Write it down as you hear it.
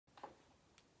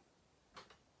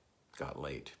got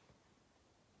late.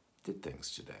 Did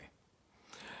things today.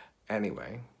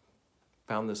 Anyway,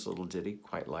 found this little ditty,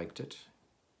 quite liked it.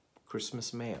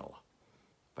 Christmas Mail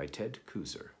by Ted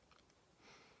Kooser.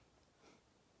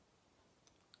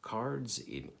 Cards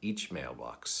in each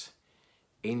mailbox.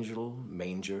 Angel,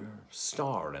 manger,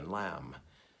 star, and lamb.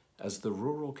 As the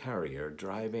rural carrier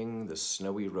driving the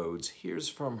snowy roads hears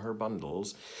from her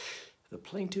bundles the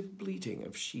plaintive bleating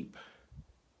of sheep,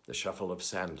 the shuffle of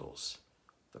sandals,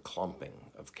 the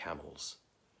clomping of camels.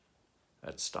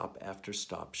 At stop after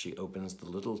stop, she opens the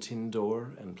little tin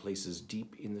door and places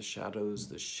deep in the shadows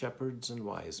the shepherds and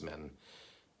wise men,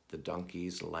 the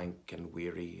donkeys lank and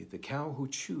weary, the cow who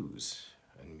chews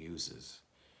and muses.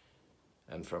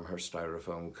 And from her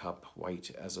styrofoam cup,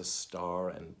 white as a star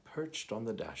and perched on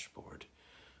the dashboard,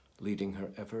 leading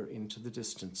her ever into the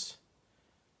distance,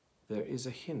 there is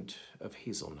a hint of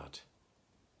hazelnut,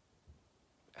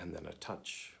 and then a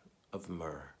touch of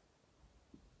myrrh.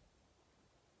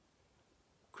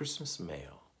 Christmas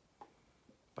Mail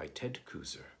by Ted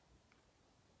Kooser.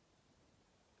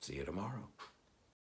 See you tomorrow.